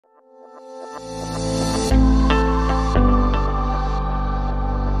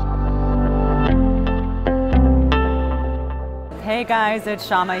Hey guys, it's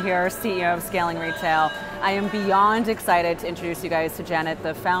Syama here, CEO of Scaling Retail. I am beyond excited to introduce you guys to Janet,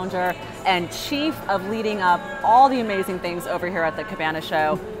 the founder and chief of leading up all the amazing things over here at the Cabana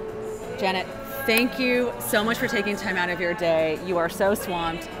Show. Janet, thank you so much for taking time out of your day. You are so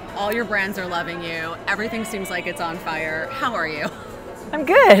swamped. All your brands are loving you. Everything seems like it's on fire. How are you? I'm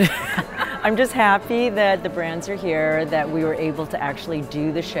good. I'm just happy that the brands are here, that we were able to actually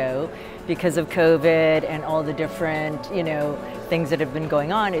do the show because of COVID and all the different, things that have been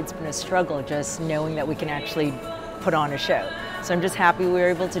going on. It's been a struggle just knowing that we can actually put on a show. So I'm just happy we were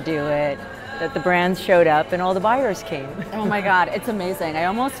able to do it, that the brands showed up and all the buyers came. Oh my God, it's amazing. I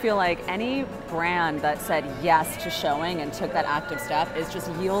almost feel like any brand that said yes to showing and took that active step is just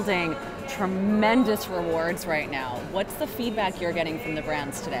yielding tremendous rewards right now. What's the feedback you're getting from the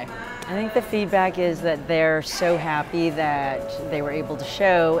brands today? I think the feedback is that they're so happy that they were able to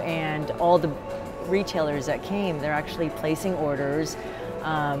show, and all the retailers that came, they're actually placing orders,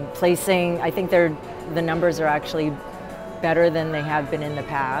 I think the numbers are actually better than they have been in the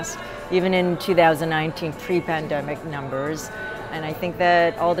past, even in 2019 pre-pandemic numbers. And I think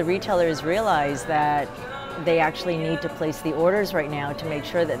that all the retailers realize that they actually need to place the orders right now to make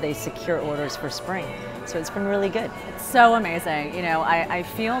sure that they secure orders for spring. So it's been really good. It's so amazing. I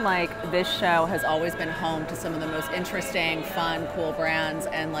feel like this show has always been home to some of the most interesting, fun, cool brands.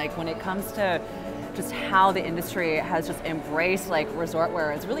 And when it comes to just how the industry has just embraced resort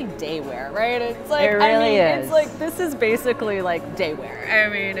wear, it's really day wear, right? It's it really is. It's this is basically day wear. I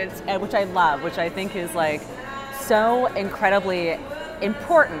mean, it's which I love, which I think is so incredibly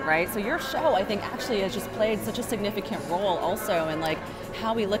important, right? So your show, I think, actually has just played such a significant role also in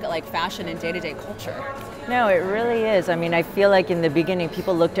how we look at fashion and day-to-day culture. No, it really is. I mean, I feel like in the beginning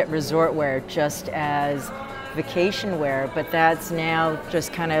people looked at resort wear just as vacation wear, but that's now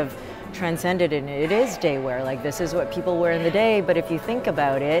just kind of transcended, and it is day wear. This is what people wear in the day, but if you think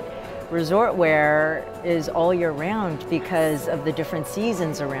about it, resort wear is all year round because of the different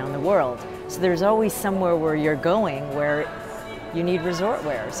seasons around the world. So there's always somewhere where you're going where you need resort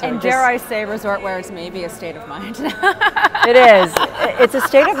wear. So and dare I say, resort wear is maybe a state of mind. It is. It's a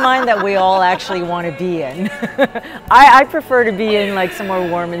state of mind that we all actually want to be in. I prefer to be in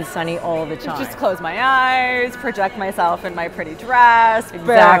somewhere warm and sunny all the time. Just close my eyes, project myself in my pretty dress.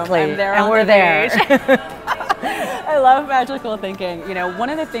 Exactly. Boom, and we're there. I love magical thinking. One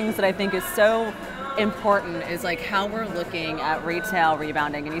of the things that I think is so important is how we're looking at retail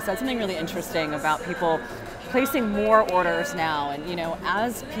rebounding. And you said something really interesting about people placing more orders now, and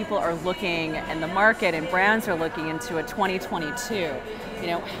as people are looking and the market and brands are looking into a 2022,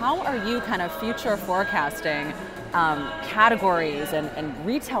 how are you kind of future forecasting categories and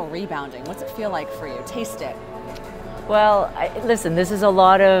retail rebounding? What's it feel like for you? Taste it. Well, listen, this is a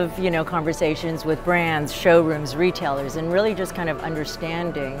lot of conversations with brands, showrooms, retailers, and really just kind of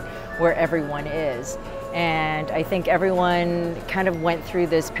understanding where everyone is. And I think everyone kind of went through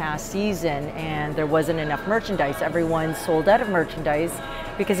this past season and there wasn't enough merchandise. Everyone sold out of merchandise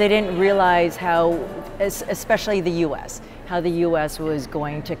because they didn't realize how, especially the US, how the US was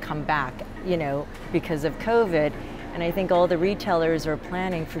going to come back, because of COVID. And I think all the retailers are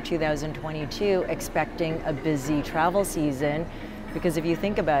planning for 2022, expecting a busy travel season, because if you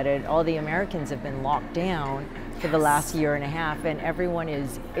think about it, all the Americans have been locked down for the last year and a half, and everyone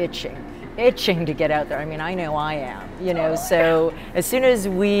is itching to get out there. I mean, I know I am, so as soon as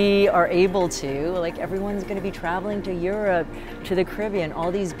we are able to, everyone's going to be traveling to Europe, to the Caribbean, all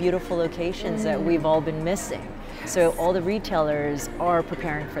these beautiful locations that we've all been missing. So all the retailers are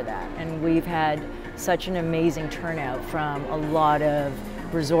preparing for that, and we've had such an amazing turnout from a lot of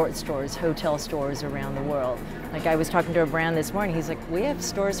resort stores, hotel stores around the world. I was talking to a brand this morning, he's like, we have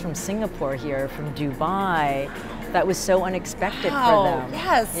stores from Singapore here, from Dubai. That was so unexpected for them.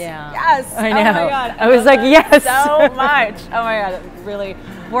 Yes, yeah. Yes. I know. Oh my God. I was like, yes. So much. Oh my God, it really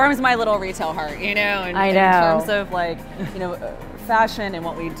warms my little retail heart, I know. In terms of fashion and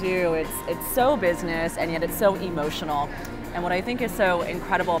what we do, it's so business and yet it's so emotional. And what I think is so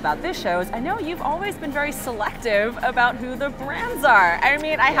incredible about this show is I know you've always been very selective about who the brands are. I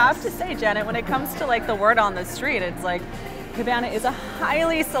mean, I have to say, Janet, when it comes to the word on the street, it's Cabana is a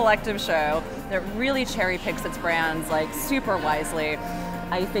highly selective show that really cherry picks its brands super wisely.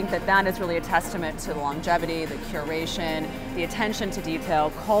 I think that is really a testament to the longevity, the curation, the attention to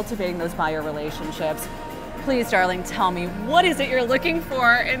detail, cultivating those buyer relationships. Please, darling, tell me, what is it you're looking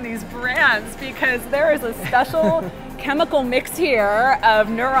for in these brands? Because there is a special chemical mix here of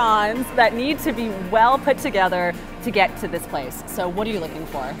neurons that need to be well put together to get to this place. So what are you looking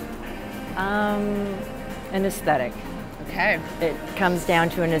for? An aesthetic. Okay. It comes down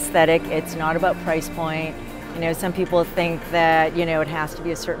to an aesthetic. It's not about price point. You know, some people think that, you know, it has to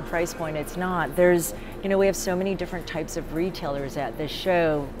be a certain price point. It's not. There's, you know, we have so many different types of retailers at this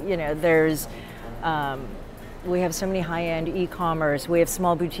show. You know, there's, we have so many high-end e-commerce, we have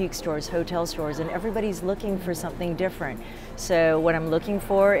small boutique stores, hotel stores, and everybody's looking for something different. So what I'm looking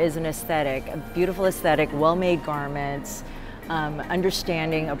for is an aesthetic, a beautiful aesthetic, well-made garments,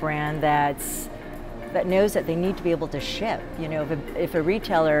 understanding a brand that knows that they need to be able to ship. You know, if a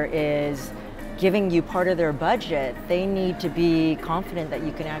retailer is giving you part of their budget, they need to be confident that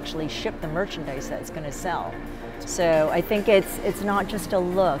you can actually ship the merchandise that's going to sell. So I think it's not just a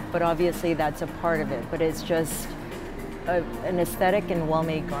look, but obviously that's a part of it, but it's just an aesthetic and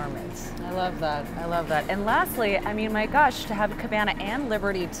well-made garments. I love that. I love that. And lastly, I mean, my gosh, to have Cabana and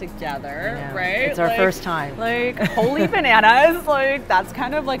Liberty together, right? It's our first time. Like, holy bananas! Like, that's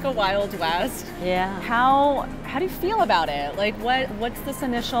kind of like a Wild West. Yeah. How do you feel about it? Like, what's this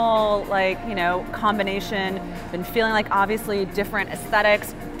initial, like, you know, combination? Been feeling like obviously different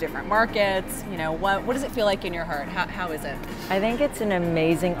aesthetics, different markets. You know, what does it feel like in your heart? How is it? I think it's an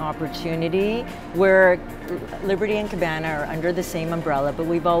amazing opportunity where Liberty and Cabana are under the same umbrella, but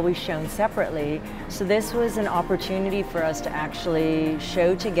we've always shown separately. So this was an opportunity for us to actually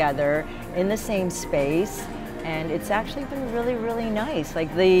show together in the same space, and it's actually been really, really nice.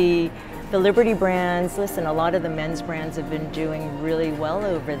 Like the Liberty brands, listen, a lot of the men's brands have been doing really well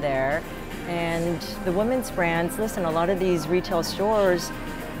over there, and the women's brands, listen, a lot of these retail stores,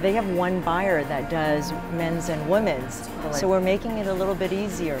 they have one buyer that does men's and women's. So we're making it a little bit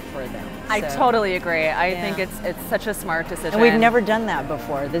easier for them. I totally agree. I think it's such a smart decision. And we've never done that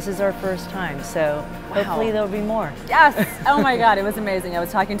before. This is our first time, so hopefully there'll be more. Yes! Oh my God, it was amazing. I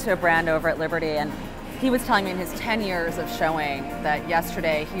was talking to a brand over at Liberty, and he was telling me in his 10 years of showing that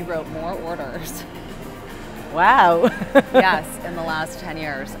yesterday he wrote more orders. Wow. Yes, in the last 10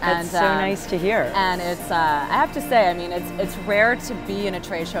 years. That's so nice to hear. And it's, I have to say, I mean, it's rare to be in a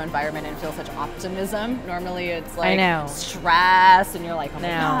trade show environment and feel such optimism. Normally it's like stress and you're like, oh my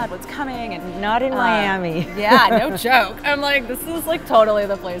God, what's coming? And not in Miami. Yeah, no joke. I'm like, this is like totally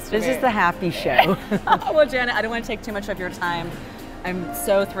the place to be. This is the happy show. Well, Janet, I don't want to take too much of your time. I'm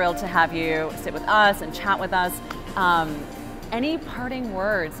so thrilled to have you sit with us and chat with us. Any parting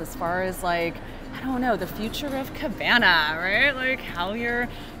words as far as like, I don't know, the future of Cabana, right? Like how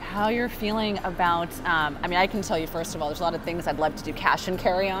you're feeling about, I mean, I can tell you, first of all, there's a lot of things I'd love to do cash and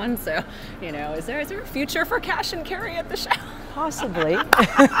carry on. So, you know, is there a future for cash and carry at the show? Possibly.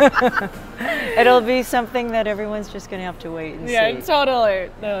 It'll be something that everyone's just going to have to wait and see. Yeah,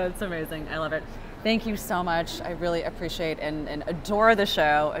 totally. No, it's amazing. I love it. Thank you so much. I really appreciate and adore the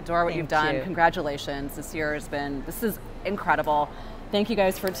show, adore what you've done. Congratulations. This is incredible. Thank you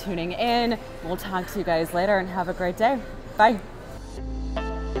guys for tuning in. We'll talk to you guys later and have a great day. Bye.